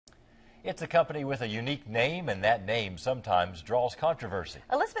It's a company with a unique name, and that name sometimes draws controversy.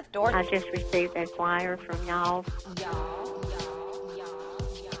 Elizabeth Dorr. I just received a flyer from y'all.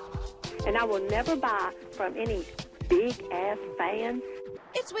 And I will never buy from any big-ass fans.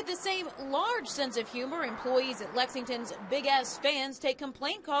 It's with the same large sense of humor employees at Lexington's Big Ass Fans take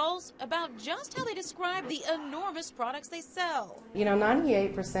complaint calls about just how they describe the enormous products they sell. You know,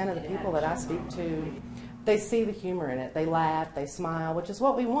 98% of the people that I speak to, they see the humor in it. They laugh, they smile, which is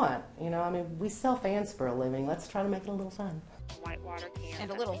what we want. You know, I mean, we sell fans for a living. Let's try to make it a little fun. And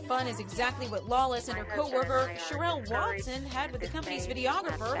a little fun is exactly what Lawless and her co-worker Sherelle Watson had with the company's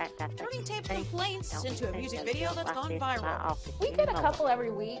videographer, turning taped complaints into a music video that's gone viral. We get a couple every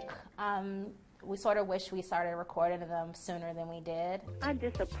week. We sort of wish we started recording them sooner than we did. I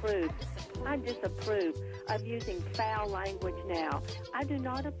disapprove of using foul language now. I do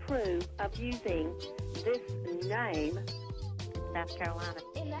not approve of using this name. South Carolina.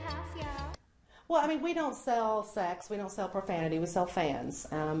 In the house, y'all. Well, I mean, we don't sell sex, we don't sell profanity, we sell fans.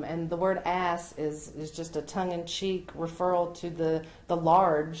 And the word ass is just a tongue-in-cheek referral to the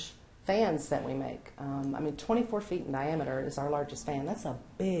large fans that we make. I mean, 24 feet in diameter is our largest fan. That's a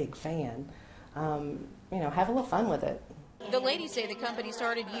big fan. You know, have a little fun with it. The ladies say the company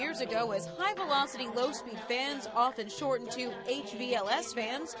started years ago as high-velocity, low-speed fans, often shortened to HVLS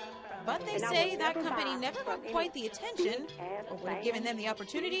fans. But they say that company never got quite the attention or would have given them the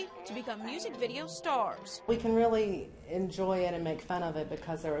opportunity to become music video stars. We can really enjoy it and make fun of it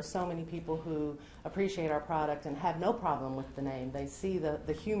because there are so many people who appreciate our product and have no problem with the name. They see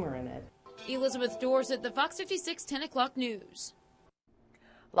the humor in it. Elizabeth Dorset, the Fox 56 10 o'clock news.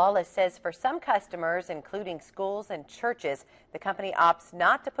 Lawless says for some customers, including schools and churches, the company opts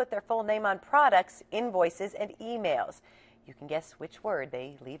not to put their full name on products, invoices, and emails. You can guess which word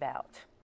they leave out.